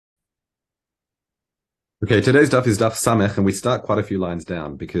Okay, today's daf is daf samech, and we start quite a few lines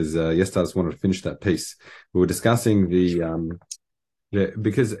down because yesterday I just wanted to finish that piece. We were discussing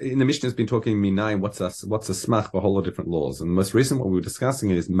because in the Mishnah has been talking minai what's a smach for a whole lot of different laws, and the most recent what we were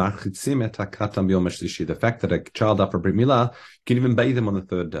discussing is marchitzim et hakatam b'yom hashlishi, the fact that a child after brit milah can even bathe him on the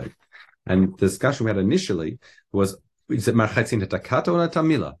third day. And the discussion we had initially was, is it marchitzim et hakata or et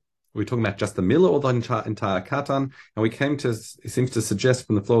milah? We're talking about just the milah or the entire katan, and we came to, it seems to suggest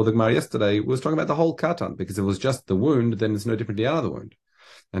from the floor of the Gemara yesterday, we was talking about the whole katan, because if it was just the wound, then it's no different to the other wound.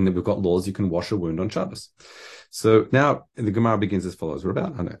 And then we've got laws, you can wash a wound on Shabbos. So now the Gemara begins as follows. We're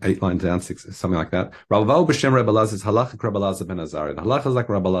about 8 lines down, 6, something like that. Ravav b'shem Rabbi Elazar is halachic Rabbi Elazar ben Azariah. The halacha is like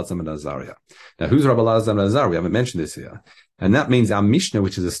Rabbi Elazar ben Azariah. Now, who's Rabbi Elazar ben Azariah? We haven't mentioned this here. And that means our Mishnah,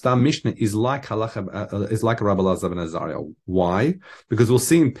 which is a Stam Mishnah, is like halacha, is like a Rabbi Elazar ben Azariah. Why? Because we'll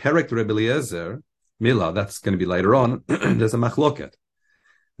see in Perek Rabbi Eliezer, Milah, that's going to be later on, there's a machloket.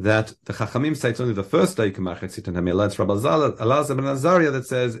 That the Chachamim say it's only the first day you can marchet sit and hamila. It's Rabbi Elazar ben Azariah that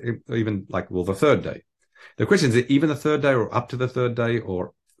says even like, well, the third day. The question is, even the third day or up to the third day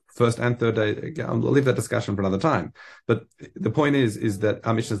or first and third day? Again, I'll leave that discussion for another time. But the point is that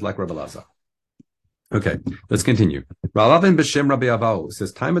our Mishnah is like Rabbi Elazar. Okay, let's continue. Ra'avin b'shem Rabbi Avau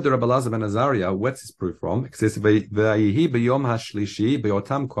says, time of the Rabbi Elazar ben Azariah, what's his proof from? It says, v'ayihi b'yom hashlishi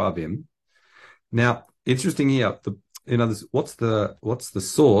b'yotam koavim. Now, interesting here, in others, what's the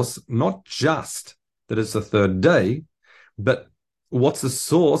source? Not just that it's the third day, but what's the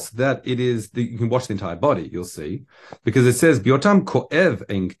source that it is that you can wash the entire body? You'll see, because it says biotam koev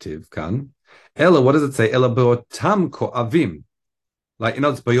enktiv kan. Ella, what does it say? Ella biotam koavim. Like in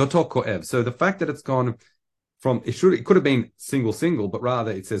other words, bioto koev. So the fact that it's gone from it could have been single, but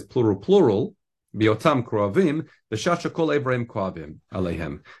rather it says plural. Biotam koavim, the shasha kol evreim koavim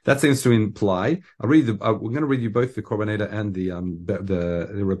alehem. That seems to imply. We're going to read you both the Korbaneda and the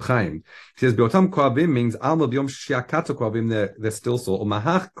Reb Chaim. It says biotam koavim means alma biyom shiakata koavim. They're still sore. Or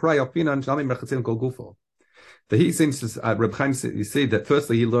mahach krayofina and shamim rechatzim kol gufo. He seems to Reb Chaim. You see that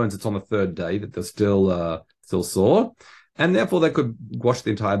firstly he learns it's on the third day that they're still sore, and therefore they could wash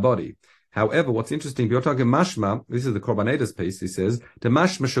the entire body. However, what's interesting, mashma, this is the Korbaneda's piece, he says, the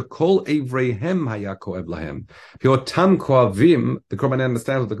mashma shekol evrehem haya koev lahem. Tam koavim, the Korbaneda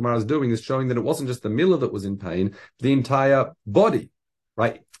understands what the Gemara is doing, is showing that it wasn't just the milah that was in pain, the entire body,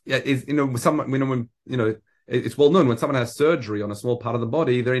 right? It's well known when someone has surgery on a small part of the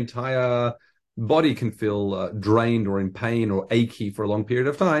body, their entire body can feel drained or in pain or achy for a long period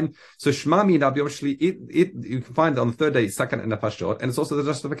of time. So shmami you can find on the third day sakan and nafashot, and it's also the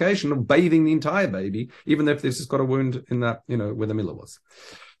justification of bathing the entire baby, even if this has got a wound in that, where the milah was.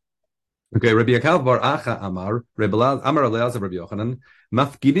 Okay, Rabbi Yakav bar Acha Amar Amar Eliezer Rabbi Yochanan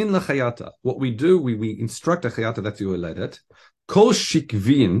mafgidin lachayata. What we do, we instruct a chayata that you led it. Kol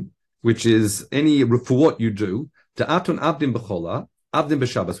shikvin, which is any refuot you do to atun abdim b'chola. Avdim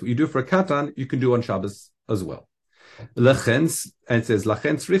b'Shabbos. What you do for a katan, you can do on Shabbos as well. Lechens, and it says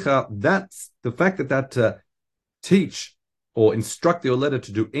lachen tzricha. That's the fact that teach or instruct your letter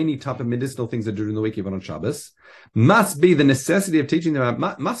to do any type of medicinal things that do during the week, even on Shabbos, must be the necessity of teaching them.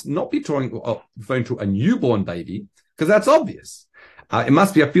 Must not be referring to a newborn baby, because that's obvious. It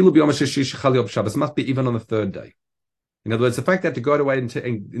must be a filu b'yom hashishi shechali Shabbos. Must be even on the third day. In other words, the fact that to go away and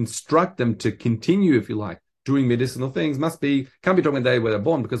instruct them to continue, if you like, doing medicinal things can't be talking a day where they're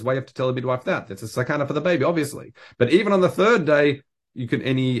born, because why you have to tell a midwife that? That's a sakana for the baby, obviously. But even on the third day, you can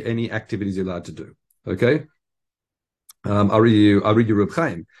any activities you're allowed to do. Okay? I'll read you Reb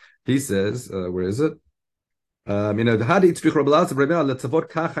Chaim. He says, where is it? On the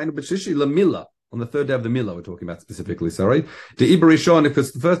third day of the Milah, we're talking about specifically, sorry. The Iberishon, if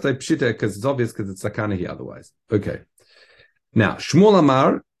it's the first day, Pshita, because it's obvious, because it's sakana here otherwise. Okay. Now,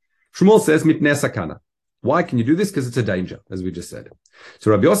 Shmuel says, mitnei sakana. Why can you do this? Because it's a danger, as we just said.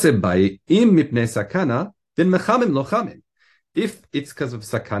 So Rabbi Yosef by im mipnei sakana, then mechamim lo chamim. If it's because of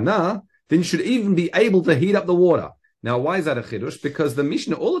sakana, then you should even be able to heat up the water. Now, why is that a chidush? Because the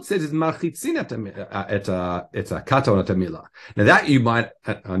Mishnah, all it says is marchitzin et a katon et a milah. Now that you might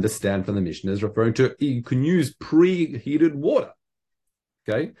understand from the Mishnah is referring to you can use preheated water.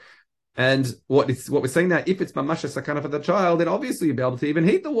 Okay. And what we're saying now, if it's mamasha sakana for the child, then obviously you'll be able to even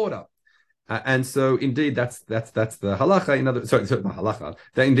heat the water. And so, indeed, that's the halacha. Sorry, the halacha.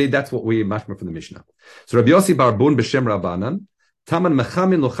 Indeed, that's what we mashma from the Mishnah. So, Rabbi Yossi bar Bun b'shem Rabbanan, taman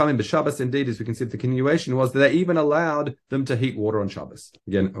mechamin lochamin b'Shabbos. Indeed, as we can see, the continuation was that they even allowed them to heat water on Shabbos.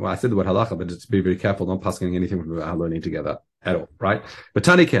 Again, I said the word halacha, but just be very careful, not passing anything from our learning together at all, right? But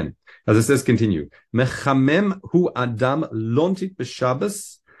Tani Ken, as it says, continue. Mechamem hu adam lontit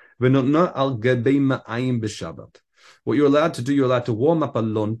b'Shabbos v'notna al gebei ma'ayim b'Shabbat. what you're allowed to do, you're allowed to warm up a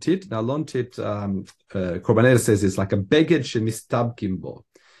lontit. Now, lontit, Korbaneda says, is like a beged shemistabkim bo.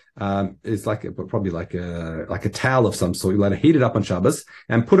 It's like probably like a towel of some sort. You're allowed to heat it up on Shabbos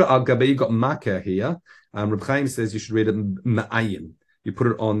and put it al gabe. You've got makah here. Reb Chaim says you should read it ma'ayim. You put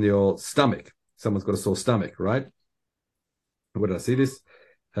it on your stomach. Someone's got a sore stomach, right? Where did I see this?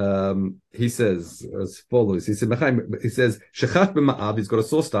 He says as follows. He says, Shechat b'ma'av, he's got a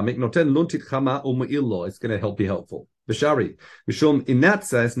sore stomach. Noten luntit chama u'ma'illo. It's going to be helpful. B'shari. Mishum, in that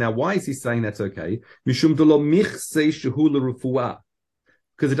sense, now why is he saying that's okay? Mishum delo michse shehu l'refuah.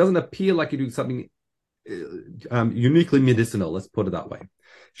 Because it doesn't appear like you do something uniquely medicinal. Let's put it that way.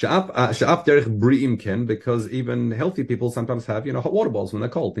 Sha'af derech bri'im ken, because even healthy people sometimes have, hot water bottles when they're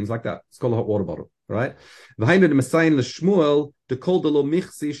cold, things like that. It's called a hot water bottle, right? Which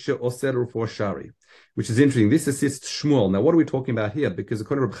is interesting. This assists Shmuel. Now, what are we talking about here? Because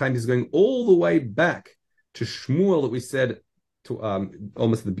according to Reb Chaim, is going all the way back to Shmuel that we said to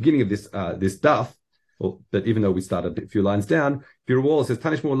almost at the beginning of this daf. Well, but even though we started a few lines down, if you recall, it says,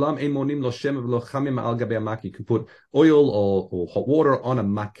 you can put oil or hot water on a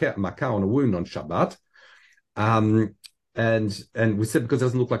makah, on a wound on Shabbat. And we said because it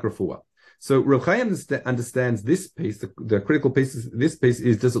doesn't look like refuah. So Reb Chaim understands this piece, the critical piece is, this piece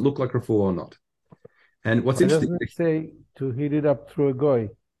is, does it look like refuah or not? And what's interesting... doesn't it say to heat it up through a goy?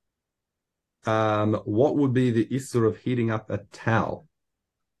 What would be the issur of heating up a towel?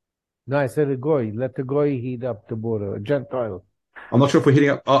 No, I said a goy. Let the goy heat up the water, a Gentile. I'm not sure if we're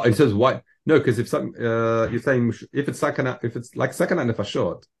heating up. Oh, it says why? No, because if you're saying if it's like sakana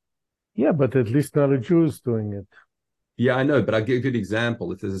nefashot. Yeah, but at least not a Jew is doing it. Yeah, I know, but I'll give a good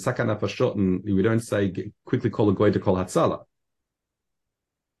example. If there's a sakana nefashot, and we don't say quickly call a goy to call hatzala.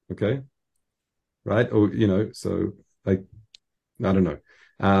 Okay, right? Or so like I don't know.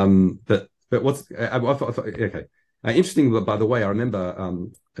 But what's okay? Interesting, by the way, I remember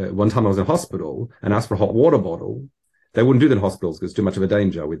one time I was in hospital and asked for a hot water bottle. They wouldn't do that in hospitals because it's too much of a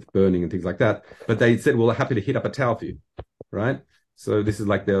danger with burning and things like that. But they said, well, we're happy to heat up a towel for you, right? So this is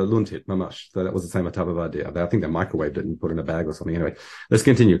like the luntit, mamash. So that was the same type of idea. I think they microwaved it and put it in a bag or something. Anyway, let's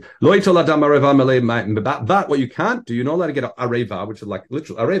continue. But what you can't do, you're not allowed to get an areva, which is like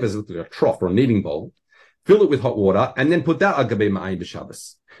literally, areva is literally a trough or a kneading bowl, fill it with hot water, and then put that al gabe ma'ayin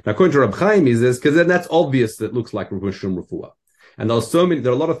b'Shabbos. Now, according to Reb Chaim, is this because then that's obvious that it looks like mishum refuah. And there are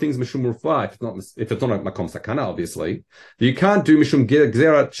a lot of things mishum refuah. If it's not a makom sakana, obviously, that you can't do mishum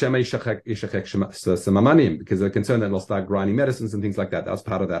gzerat shemei shechek samamanim because they're concerned that they'll start grinding medicines and things like that. That's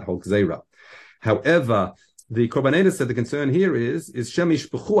part of that whole gzera. However, the Korbaneda said the concern here is shemish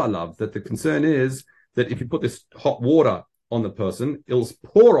b'chu alav, that the concern is that if you put this hot water on the person, it'll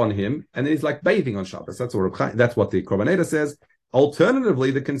pour on him, and then he's like bathing on Shabbos. That's what the Korbaneda says.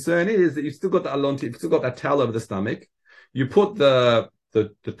 Alternatively, the concern is that you've still got the alonti, you've still got that towel over the stomach. You put the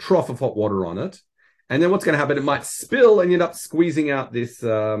trough of hot water on it, and then what's going to happen? It might spill, and you end up squeezing out this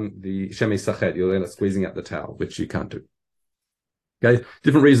the shemei sachet. You'll end up squeezing out the towel, which you can't do. Okay,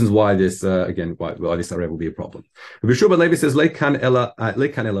 different reasons why this why this areva will be a problem. Rabbi Shua Levi says lekan ela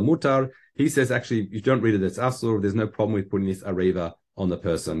mutar. He says actually you don't read it as asur. There's no problem with putting this areva on the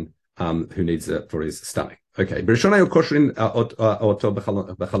person who needs it for his stomach. Okay. What's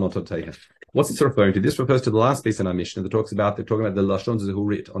this referring to? This refers to the last piece in our Mishnah that talks about the Lashon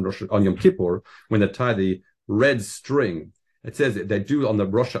Zehurit on Yom Kippur when they tie the red string. It says they do on the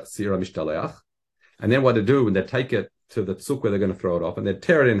Rosh Sira Mishtaleach, and then what they do when they take it to the psuk where they're going to throw it off, and they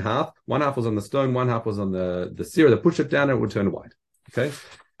tear it in half. One half was on the stone, one half was on the Sira. They push it down and it would turn white. Okay.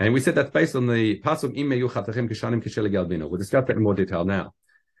 And we said that's based on the pasuk Im Meyuchatachem Kishanim Kishel Galbino. We'll discuss that in more detail now.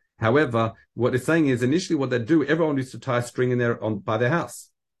 However, what it's saying is initially what they do, everyone used to tie a string in there by their house.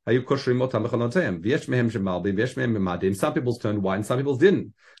 Some people's turned white and some people's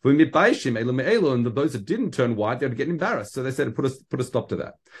didn't. And those that didn't turn white, they would get embarrassed. So they said, put a stop to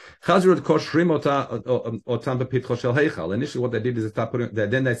that. Initially what they did is they start putting,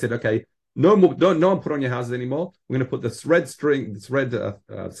 then they said, okay, no more, don't put on your houses anymore. We're going to put this red string, this red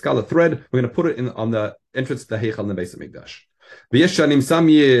scarlet thread. We're going to put it on the entrance to the Heichal in the base of Mikdash. Some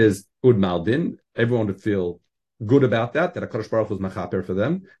years Ud Maldin, everyone would feel good about that HaKadosh Baruch was machaper for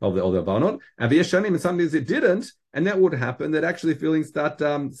them, of the Banot. And V'yeshanim, and some years it didn't, and that would happen, that actually feeling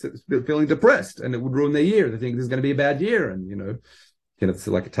depressed, and it would ruin their year. They think this is going to be a bad year, and it's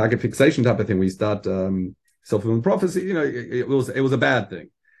like a target fixation type of thing. We start self-fulfilling prophecy, it was a bad thing.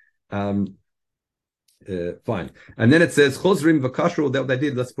 Fine. And then it says Chosrim v'kashru, that they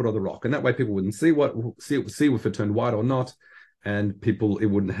did, let's put on the rock. And that way people wouldn't see if it turned white or not. And it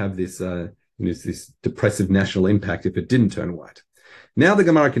wouldn't have this this depressive national impact if it didn't turn white. Now the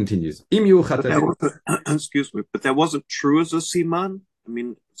Gemara continues. Excuse me, but that wasn't true as a siman? I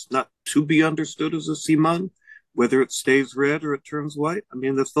mean, it's not to be understood as a siman, whether it stays red or it turns white. I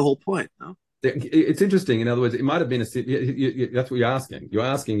mean, that's the whole point, no? It's interesting. In other words, it might have been that's what you're asking. You're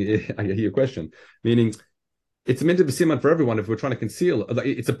asking, I hear your question, meaning it's meant to be siman for everyone if we're trying to conceal.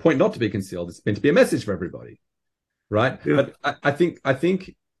 It's a point not to be concealed. It's meant to be a message for everybody, right? Yeah. But I think I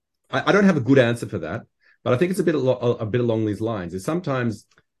don't have a good answer for that, but I think it's a bit along these lines. Is sometimes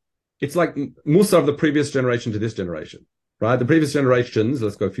it's like Musa of the previous generation to this generation, right? The previous generations,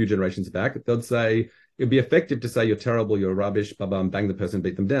 let's go a few generations back, they'd say it'd be effective to say you're terrible, you're rubbish, bam, bang the person,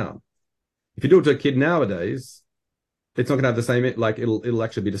 beat them down. If you do it to a kid nowadays, it's not going to have the same, like it'll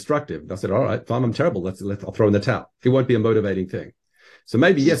actually be destructive. I said, all right, fine, I'm terrible. I'll throw in the towel. It won't be a motivating thing. So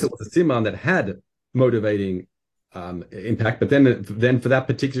maybe, yes, it was a siman that had motivating impact, but then for that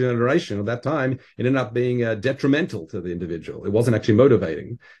particular generation at that time, it ended up being detrimental to the individual. It wasn't actually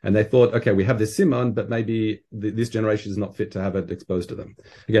motivating. And they thought, okay, we have this siman, but maybe this generation is not fit to have it exposed to them.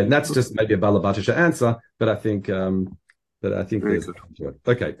 Again, that's just maybe a balabatisha answer, but I think there's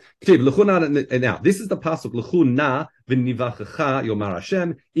okay. Now this is the pasuk l'chuna v'nivachecha yomar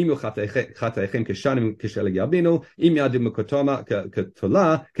Hashem im yochateichem keshanim keshel yabinu im yadim kotoma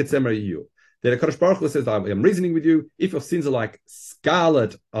ketola ketzemer yiyu. Then Hakadosh Baruch Hu says, I'm reasoning with you. If your sins are like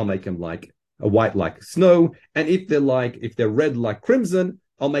scarlet, I'll make them like a white like snow, and if they're red like crimson,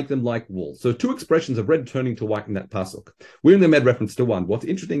 I'll make them like wool. So two expressions of red turning to white in that pasuk. We only made reference to one. What's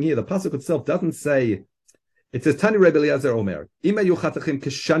interesting here, the pasuk itself doesn't say. It says Tani Rebbe Eliezer Omer Ima yuchatachim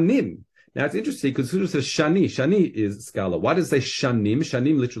keshanim. Now it's interesting because it says shani. Shani is scarlet. Why does it say shanim?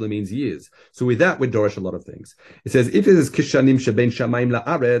 Shanim literally means years. So with that, we dorish a lot of things. It says if it is keshanim sheben shamayim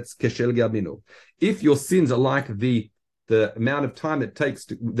la'aretz keshel gabinu. If your sins are like the amount of time it takes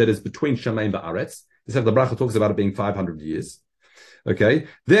that is between shamayim ba'aretz. This is the bracha talks about it being 500 years. Okay,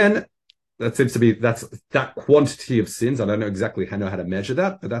 then that seems to be that's that quantity of sins. I don't know exactly how to measure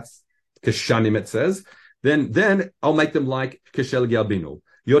that, but that's keshanim. It says. Then I'll make them like keshel gabinu.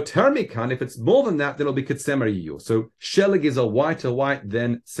 Your termikan, if it's more than that, then it'll be ketsemer yiyu. So shelig is a whiter white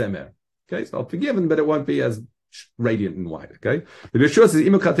than semer. Okay, so I'll forgiven, but it won't be as radiant and white. Okay, the Yeshua says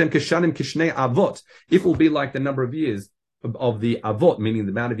imukatem keshanim kishnei avot. If it will be like the number of years of the avot, meaning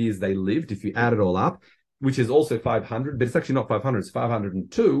the amount of years they lived, if you add it all up, which is also 500, but it's actually not 500, it's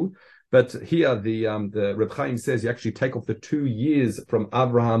 502. But here the Reb Chaim says you actually take off the 2 years from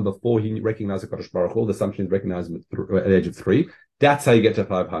Abraham before he recognized the Kadosh Baruch Hu. The assumption is recognized at the age of 3. That's how you get to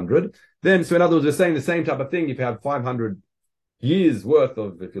 500. Then, so in other words, we're saying the same type of thing. If you have 500 years worth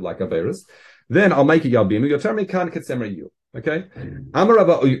of, if you like, Averis, then I'll make it Yalbinu. Your term can't ketzemer you. Okay?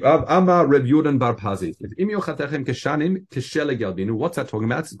 Amar Reb Yudan Bar Pazi. What's that talking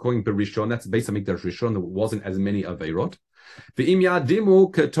about? It's calling Berishon. That's Beis Hamikdash Rishon. There wasn't as many Averot. If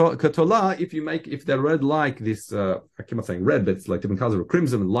they're red like this, I keep on saying red, but it's like different colors of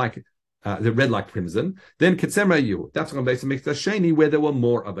crimson, like the red like crimson, then Ketzemer you. That's going to be makes the Sheni where there were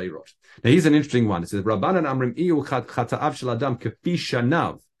more Averot. Now here's an interesting one. It says Rabbanan Amrim Iyu Chata'av Shel Adam Kefi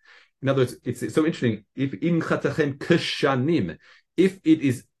Shanav. In other words, it's so interesting. If im Chatachem Keshanim, if it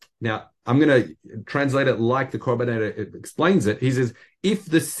is now, I'm going to translate it like the Korban explains it. He says if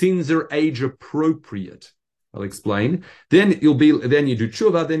the sins are age appropriate. I'll explain. Then you do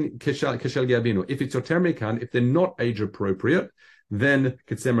tshuva, then keshel gabinu. If it's your termikan, if they're not age appropriate, then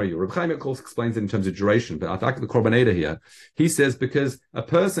ketzemer you. Reb Chaim, of course, explains it in terms of duration, but I like the Korban here. He says because a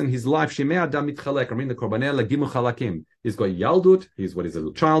person, his life, shemei adam mitchalek. I mean the Korban gimu chalakim. He's got yaldut, he's what is a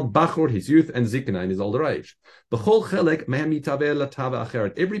little child, bachor, his youth, and zikna in his older age. B'chol chelek mehem mitaveh latava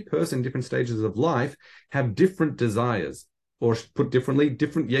acheret. Every person in different stages of life have different desires, or put differently,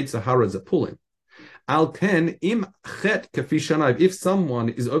 different yetzer haras that pull him. If someone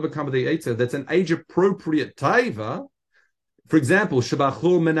is overcome with the Yetzer, that's an age-appropriate taiva. For example,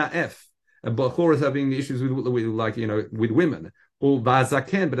 Shabachur Mena'ef. A Bachur is having issues with women. Or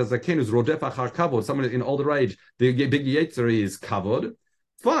Vazaken, but a Zaken is Rodef Achar Kavod. Someone in older age, the big Yetzer is covered.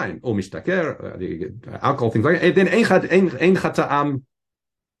 Fine. Or Mishtaker, alcohol, things like that. Then Ein Chata'am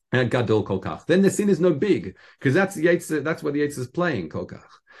Gadol Kolkach. Then the sin is no big, because that's where the Yetzer is playing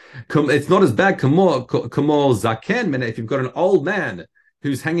Kolkach. It's not as bad kamo zaken. If you've got an old man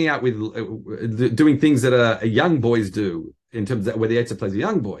who's hanging out with doing things that young boys do, in terms of where the Yetzer plays a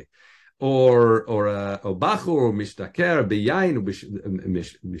young boy, or bachur or mishtaker beyain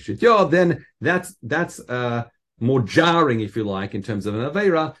mishityo, then that's more jarring, if you like, in terms of an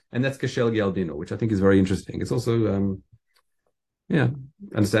avera, and that's kashel geldino, which I think is very interesting. It's also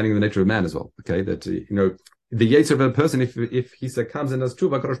understanding the nature of man as well. Okay, that the Yetzer of a person, if he comes and does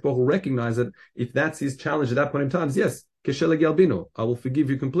tshuva, Kadosh Baruch Hu recognize it. If that's his challenge at that point in time, yes, kesheleg yalbinu. I will forgive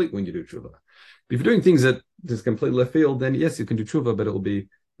you complete when you do tshuva. If you're doing things that just completely left field, then yes, you can do tshuva, but it will be,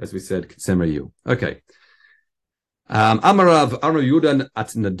 as we said, Ketzemer. Okay. Amarav Yudan at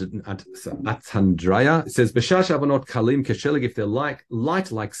Handraya, it says Beshash Avanot Kalim Kesheleg, if they're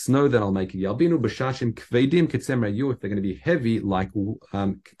light like snow, then I'll make it Yalbinu. Beshashim Kvedim Ketzemer, if they're going to be heavy like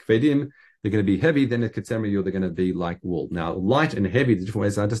Kvedim, they're going to be heavy, then at Ketzemer, they're going to be like wool. Now, light and heavy, the different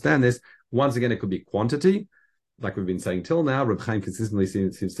ways to understand this. Once again, it could be quantity, like we've been saying till now. Reb Chaim consistently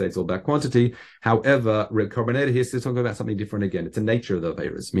seems to say it's all about quantity. However, Reb Karbonator here is talking about something different again. It's the nature of the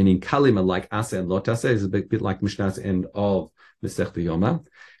Averas, meaning Kalima like Ase and Lotase is a bit like Mishnah's end of Masechta Yoma.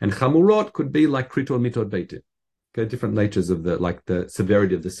 And Chamurot could be like Kritor Mitod Beitim. Okay, different natures of the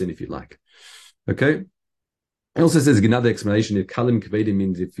severity of the sin, if you like. Okay. It also says another explanation if Kalim Kvedim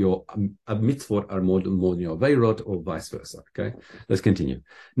means if your mitzvot are more than your Aveirot or vice versa. Okay. Let's continue.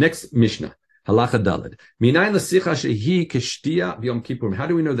 Next Mishnah. Halacha Daled. Minayin l'sicha shehi keshtia v'yom kippurim. How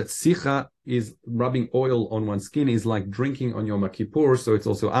do we know that sicha is rubbing oil on one's skin is like drinking on Yom Kippur, so it's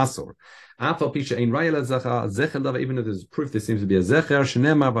also asor. Afal pisha ein raya lezacha zecher lava. Even if there's proof, there seems to be a zecher.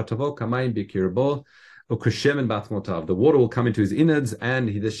 Shenema vatavo kamayim b'kirbo. The water will come into his innards and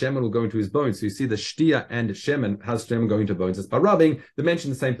the shemen will go into his bones. So you see the shtia and shemen has shemen going into bones. It's by rubbing. They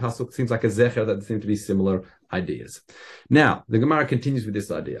mention the same pasuk. Seems like a zecher that seem to be similar ideas. Now, the Gemara continues with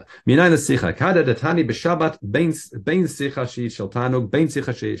this idea. Minayin l'sicha kada datani b'Shabbat bein sicha she sheltanug bein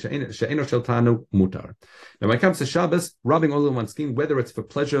sicha she'eno sheltanug mutar. Now, when it comes to Shabbos, rubbing oil on one's skin, whether it's for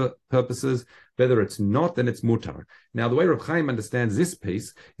pleasure purposes, whether it's not, then it's mutar. Now, the way Reb Chaim understands this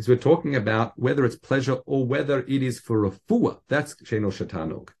piece is we're talking about whether it's pleasure or whether it is for refuah. That's she'eno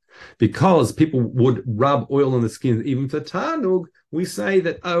sheltanug. Because people would rub oil on the skin even for tanug, we say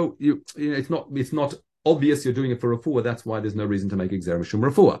that it's not obvious you're doing it for refuah. That's why there's no reason to make exer mishum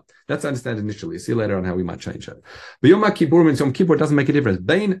refuah. That's understand initially. See later on how we might change it. But Yom Kippur means Yom Kippur doesn't make a difference.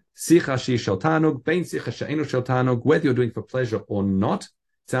 Bein sicha she shel tanug, bein sicha she'enu shel tanug. Whether you're doing for pleasure or not,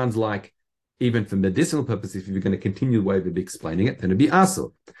 sounds like even for medicinal purposes. If you're going to continue the way we've been explaining it, then it'd be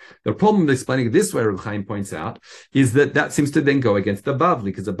asur. The problem with explaining it this way, Reb Chaim points out, is that seems to then go against the Bavli,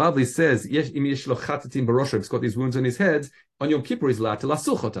 because the Bavli says if he's got these wounds on his head, on Yom Kippur he's allowed to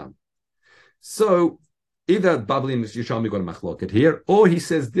lasuchotam. So either Bavli and Yishalmi got a machloket here, or he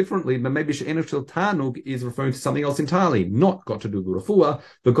says differently, but maybe she'enu shel tanug is referring to something else entirely, not got to do with refuah,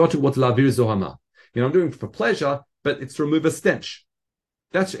 but got to what lavir zohama. I'm doing it for pleasure, but it's to remove a stench.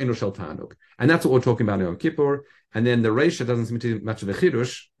 That's she'enu shel tanug. And that's what we're talking about in Yom Kippur. And then the Reisha doesn't seem to be much of a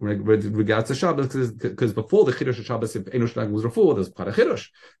chidush with regards to Shabbos, because before the chidush of Shabbos, if enu shel tanug was refuah, there's quite a chidush.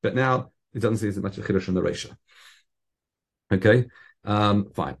 But now it doesn't seem as much of a chidush in the Reisha. Okay,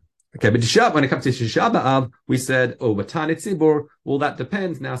 fine. Okay, but when it comes to Tisha B'Av, we said, Batani Tzibur, well, that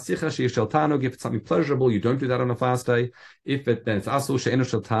depends. Now, Sicha Shel Tanug, if it's something pleasurable, you don't do that on a fast day. If then it's Asur She'enu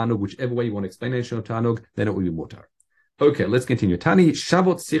Shel Tanug, whichever way you want to explain it, Shel Tanug, then it will be Mutar. Okay, let's continue. Tani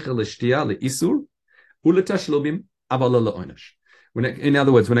Shavot Sicha L'Shtia L'Isur, U'Letashlubim, Aval L'Onesh. In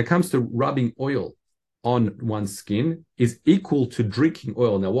other words, when it comes to rubbing oil on one's skin, is equal to drinking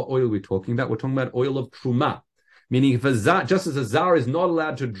oil. Now, what oil are we talking about? We're talking about oil of Truma. Meaning, if just as a zar is not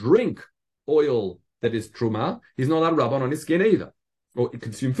allowed to drink oil that is truma, he's not allowed to rub on his skin either, or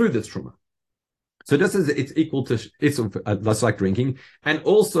consume food that's truma. So just as it's equal to, that's like drinking, and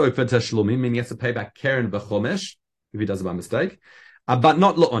also for tashlumim, meaning he has to pay back keren v'chomesh if he does it by mistake, but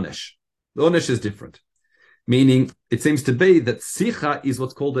not la'onesh. La'onesh is different, meaning it seems to be that sicha is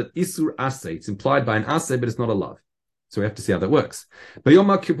what's called an isur aseh. It's implied by an aseh, but it's not a love. So we have to see how that works. But Yom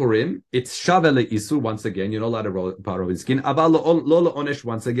Kippurim, it's Shaveh Isur once again. You're not allowed to roll part of his skin. Aval lo onesh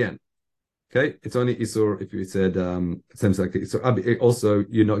once again. Okay, it's only Isur if you said it seems like Isur. Also,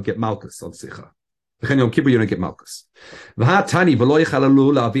 you don't get Malkus on Sicha. Yom Kippur, you don't get Malkus. V'hatani v'lo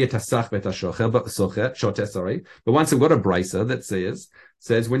yichalalu la'avi et hasach v'et hashocher, sorry. But once we've got a brisa that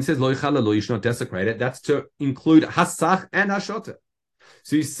says when it says lo yichalalu, you should not desecrate it. That's to include hasach and hashoter.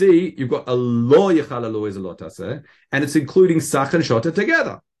 So you see, you've got a lo yechalalu is a lo taseh, and it's including sach and shota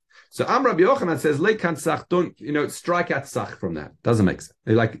together. So Rabbi Yochanan says, leikan sach, don't, strike out sach from that. Doesn't make sense.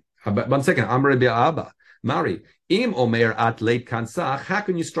 Like, but 1 second, Rabbi Abba, Mari, im omer at leikan sach, how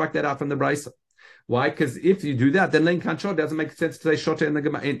can you strike that out from the brisa? Why? Because if you do that, then leikan shota doesn't make sense to say shota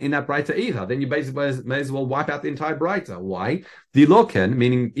in that brisa either. Then you basically may as well wipe out the entire brisa. Why? The loken,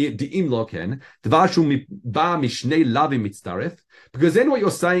 meaning the im loken, dvarshu ba mishnei lavim mitzdaref. Because then what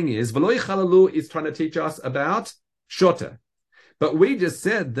you're saying is, V'lo yichalalu is trying to teach us about shota. But we just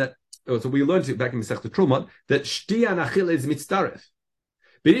said that, so we learned it back in Masechta Trumot, that shtia and achila is mitzdaref.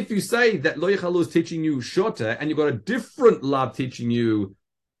 But if you say that lo yichalalu is teaching you shota, and you've got a different love teaching you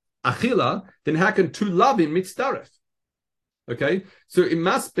achila, then how can two lavim mitzdaref? Okay, so it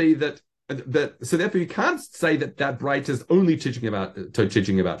must be that so therefore you can't say that Breita is only teaching about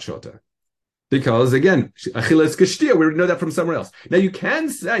shota. Because again, achilas kashtia, we know that from somewhere else. Now you can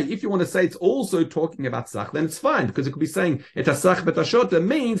say, if you want to say it's also talking about sach, then it's fine, because it could be saying et sach bet shota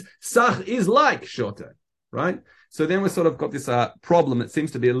means sach is like shota, right? So then we sort of got this problem that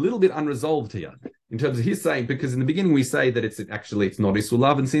seems to be a little bit unresolved here in terms of his saying, because in the beginning we say that it's not isul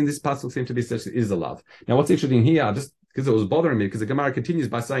love, and seeing this pasuk seems to be such is a love. Now what's interesting here, just because it was bothering me, because the Gemara continues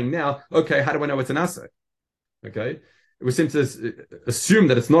by saying now, okay, how do I know it's an asa? Okay. We seem to assume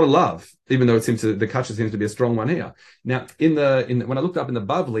that it's not a love, even though the kasha seems to be a strong one here. Now, when I looked up in the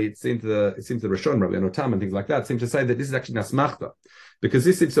Bavli, it seemed the Rishon, Rabbi Anotam, and things like that, seem to say that this is actually nasmachta, because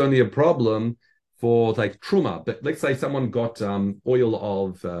this is only a problem for like truma. But let's say someone got oil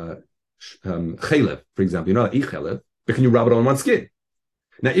of chalev, for example, chalev, but can you rub it on one skin?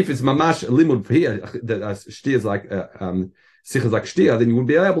 Now, if it's mamash limud for here, that shtia is like Sikh is like shtia, then you would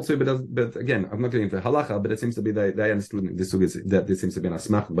be able to, but again, I'm not getting into halacha, but it seems to be they understood that this seems to be an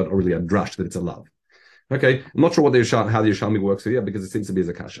asmach, but not really a drush, that it's a love. Okay, I'm not sure how the Yerushalmi works here, because it seems to be as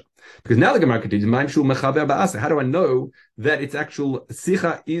a kasha. Because now the Gemara continues, how do I know that its actual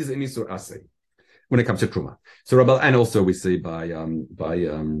sicha is an isur aseh when it comes to truma? So and also we see by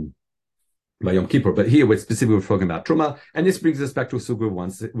Yom Kippur, but here we're specifically talking about truma, and this brings us back to a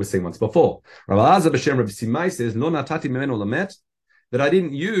sugya we saying once before. Rabbi Azar b'shem Rabbi Simai says, "Lo natati memenu lamet," that I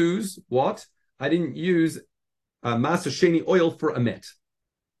didn't use what? I didn't use maser sheni oil for a met.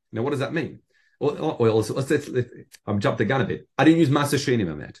 Now, what does that mean? Oil. I'm jumped the gun a bit. I didn't use maser sheni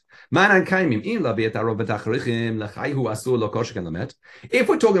lamet. Manan kaimim im laviet arov betachrichim lechayhu asur lo koshken lamet. If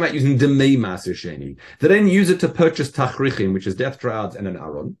we're talking about using demi maser sheni, they didn't use it to purchase tachrichim, which is death shrouds and an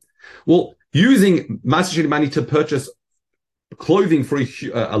aron. Well, using maser sheni money to purchase clothing for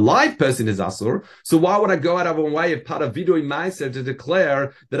a live person is asur. So why would I go out of my way of part of vidui ma'aser to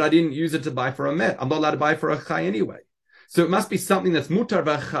declare that I didn't use it to buy for a met? I'm not allowed to buy for a chai anyway. So it must be something that's mutar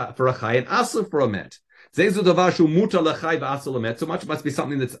for a chai and asur for a met. So much must be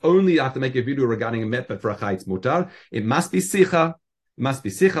something that's only I have to make a video regarding a met, but for a chai it's mutar. It must be sicha.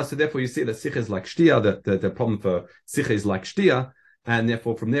 So therefore you see that sicha is like shtia. The problem for sicha is like shtia. And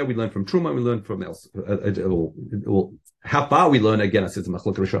therefore, from there, we learn from Truma, we learn from else. How far we learn, again, I said some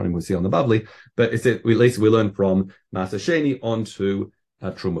Machlok Rishonim we'll see on the Bavli, but at least we learn from Maser Sheni onto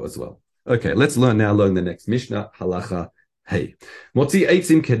Truma as well. Okay, let's learn the next Mishnah, Halacha Hey. Motzi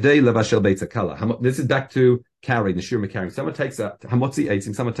Eitzim Kedei Levashel Beitza Kala. This is back to carrying, the Shir carrying. Someone takes Hamotzi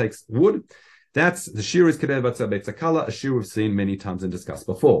Eitzim, someone takes wood. That's the shir is kedei beitza kala, a shir we've seen many times and discussed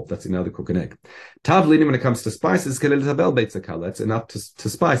before. That's another cook an egg. Tavlin, when it comes to spices, kedei tabel beitza kala. It's enough to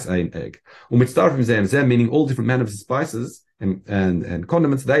spice an egg. Mitzdarf zem, meaning all different manners of spices and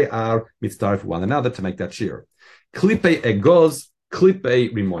condiments, they are mitzdarf for one another to make that shir. Klipe egoz,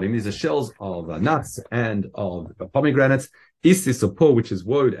 klipe rimonim. These are shells of nuts and of pomegranates. Isis or which is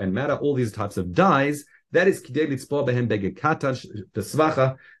woad and matter. All these types of dyes. That is kidei litzpor behem begekatan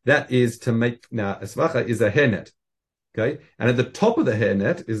besvacha. That is to make now a svacha is a hairnet, okay, and at the top of the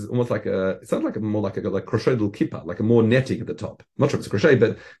hairnet is almost like it sounds like more like a crochet little kippah, like a more netting at the top. I'm not sure if it's crochet,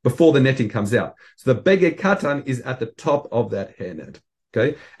 but before the netting comes out. So the begekatan is at the top of that hairnet,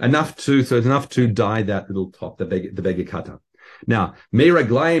 okay, enough to dye that little top, the begekatan. Now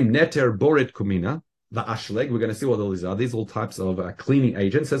meiraglaim neter boret kumina. The ashleg, we're going to see what all these are. These are all types of cleaning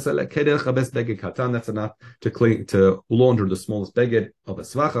agents. That's enough to clean, to launder the smallest beged of a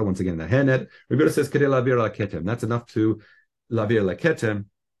svacha. Once again, the hairnet. Rebbe says lavir laketem. That's enough to lavir laketem,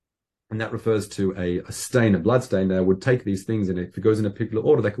 and that refers to a stain, a blood stain. They would take these things, and if it goes in a particular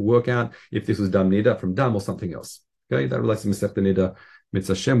order, they could work out if this was dam nida from dam or something else. Okay, that relates to Masechta Nida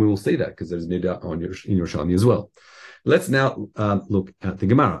Mitzvah Shem. We will see that because there's nida in Yerushalmi as well. Let's now look at the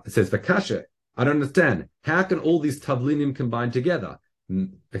Gemara. It says Vakasha. I don't understand. How can all these tavlinim combine together?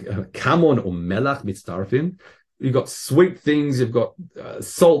 Kamon or melach mitztarfim. You've got sweet things, you've got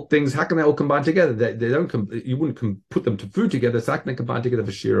salt things. How can they all combine together? They don't. You wouldn't put them to food together. So how can they combine together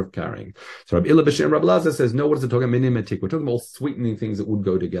for shear of carrying? So Rabbi Ila B'Shem Rabbi Lazar says, no. What is it talking about? Minimatik. We're talking about all sweetening things that would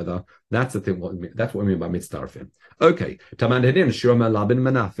go together. That's the thing. That's what we mean by mitztarfim. Okay. Taman hedin shir melabin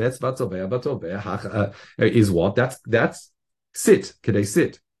menafetz batzoveh is what? That's sit. Kedei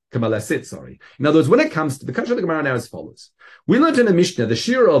sit. Kamala sit, sorry. In other words, when it comes to the kasha of the Gemara now as follows. We learned in the Mishnah the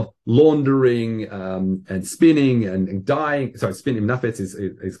shear of laundering and spinning and dyeing. Sorry, spinning nafetz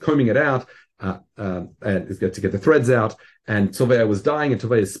is combing it out and is going to get the threads out. And Tovea was dyeing and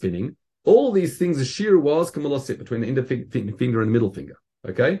Tovea is spinning. All these things, the shear was kamala sit between the index finger and the middle finger.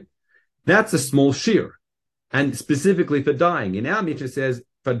 Okay, that's a small shear, and specifically for dyeing. In our Mishnah says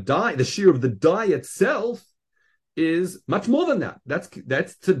for dye, the shear of the dye itself is much more than that.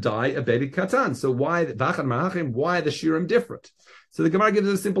 That's to dye a Beit Katan. So why the shirim different? So the Gemara gives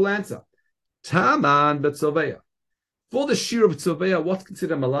us a simple answer. Taman b'tzoveya. For the shir of tzoveya, what's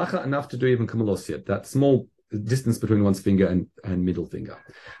considered malacha? Enough to do even kamalosiyat, that small distance between one's finger and middle finger.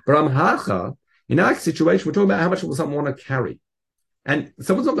 But Amhacha, in our situation, we're talking about how much will someone want to carry. And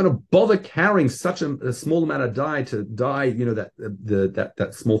someone's not going to bother carrying such a small amount of dye to dye, that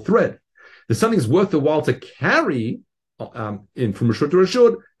small thread. If something's worth the while to carry in from Rishut to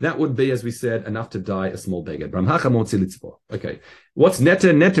Rishut, that would be, as we said, enough to dye a small beged. Okay. What's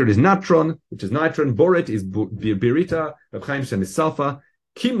neter? Neter is natron, which is nitron. Boret is birita. Reb Chaim Shem is sulfur.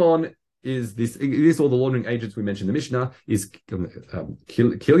 Kimon is this. These are all the laundering agents we mentioned in the Mishnah. Is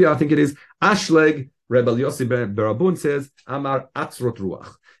kilya, I think it is. Ashleg. Rebbe Yossi Berabun says, Amar Atzrot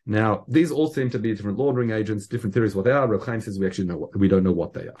Ruach. Now, these all seem to be different laundering agents, different theories what they are. Reb Chaim says we don't know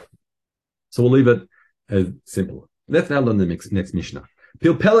what they are. So we'll leave it as simple. Let's now learn the next Mishnah.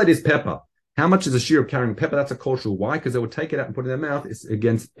 Pilpelet is pepper. How much is a shear of carrying pepper? That's a kosher. Why? Because they would take it out and put it in their mouth. It's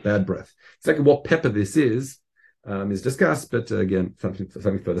against bad breath. Exactly what pepper this is discussed, but again, something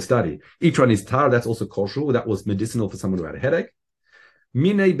further study. Itron is tar. That's also kosher. That was medicinal for someone who had a headache.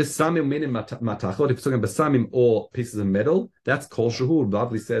 Mine besamim, mine matachot. If it's talking besamim or pieces of metal, that's kol shehu.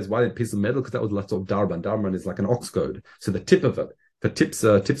 Bavli says, why that piece of metal? Because that was lots of darban. Darban is like an ox goad. So the tip of it, for tips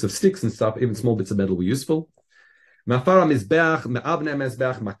of sticks and stuff, even small bits of metal were useful. Mafara mizbeach, me'avne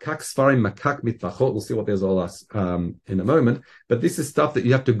mizbeach, makak sfarim, makak mitbachot. We'll see what there's all us in a moment. But this is stuff that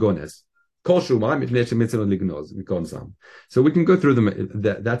you have to gones. So we can go through them.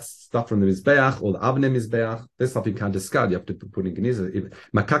 That's stuff from the Mizbeach or the Avne Mizbeach. There's stuff you can't discard. You have to put in Geniza.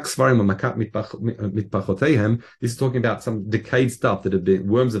 Makak Svarim or Makak Mitpachotehem. This is talking about some decayed stuff that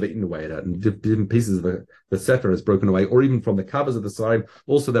worms have eaten away at it, and different pieces of the Sefer has broken away, or even from the covers of the Svarim.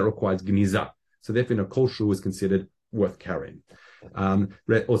 Also, that requires Geniza. So therefore, a kol shu is considered worth carrying.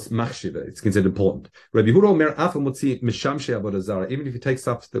 It's considered important. Even if you take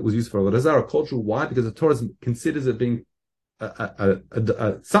stuff that was used for avodah zarah, cultural, why? Because the Torah considers it being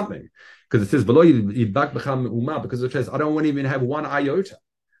something. Because it says, because it says, I don't want to even have one iota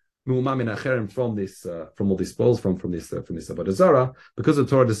from all these spoils from this avodah zarah. Because the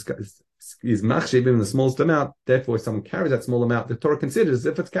Torah is machshiv even the smallest amount. Therefore, if someone carries that small amount, the Torah considers as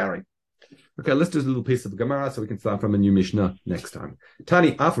if it's carrying. Okay, let's do a little piece of Gemara so we can start from a new Mishnah next time.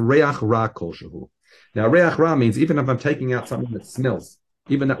 Tani af reach ra kol shehu. Now, reach ra means even if I'm taking out something that smells,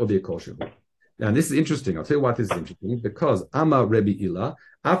 even that would be a kol shehu. Now, this is interesting. I'll tell you why this is interesting. Because Amma Rebbe Ila,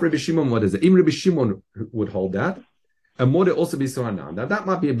 af Rebbe Shimon, what is it? Im Rebbe Shimon would hold that, and would it also be Sohanan? Now, that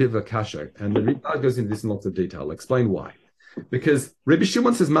might be a bit of a kasha, and the Rebbe goes into this in lots of detail. I'll explain why. Because Rebbe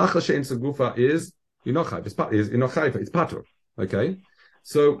Shimon says Machal Shein Segufa is Inochayv, it's patur. Okay,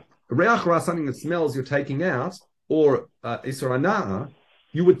 so Reach ra, something that smells, you're taking out, or Isra Na'a,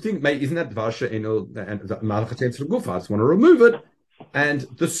 you would think, mate, isn't that Varsha and Malachat Gufa? I just want to remove it. And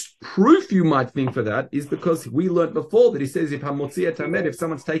the proof you might think for that is because we learned before that he says if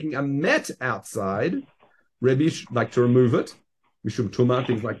someone's taking a met outside, Rebbe like to remove it, Mishum Tuma,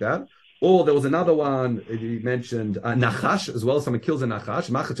 things like that. Or there was another one he mentioned, Nachash as well. Someone kills a Nachash,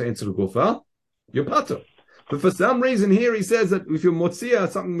 Malachat Gufa, you're patur. But for some reason here he says that if you're motzia,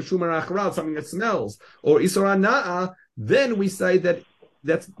 something mishumar achra, something that smells, or isra na'a, then we say that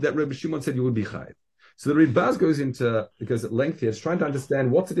Rebbe Shimon said you would be chayiv. So the Rebbe goes into, because at length here, is trying to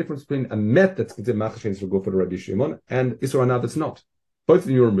understand what's the difference between a met that's considered machashin to go for the Rebbe Shimon and isra na'a that's not. Both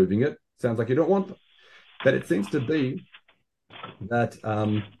of you are removing it. Sounds like you don't want them. But it seems to be that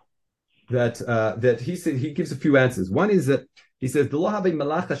he said he gives a few answers. One is that he says, and he quotes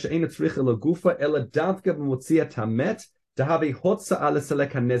the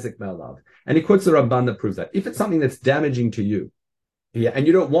Ramban that proves that. If it's something that's damaging to you, and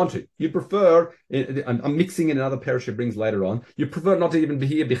you don't want it, you prefer, I'm mixing in another parasha brings later on, you prefer not to even be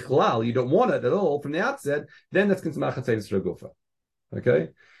here bichlal, you don't want it at all from the outset, then that's considered machatzelis regufa. Okay?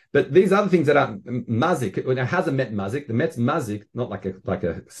 But these other things that are mazik, it has a met mazik, the met's mazik, not like a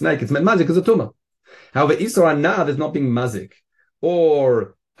snake, it's met mazik because of tumah. However, Isra Nav is not being mazik.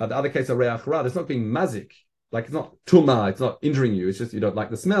 Or the other case of Reach Ra, it's not being mazik, like it's not tuma, it's not injuring you, it's just you don't like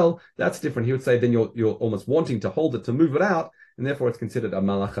the smell. That's different. He would say then you're almost wanting to hold it to move it out, and therefore it's considered a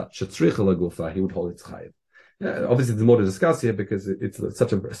malachat shetzricha lagufa. He would hold its chayiv. Obviously, there's more to discuss here because it's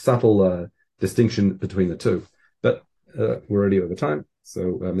such a subtle distinction between the two. But we're already over time,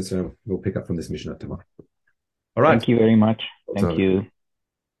 so Mr. We'll pick up from this Mishnah tomorrow. All right. Thank you very much. Thank you.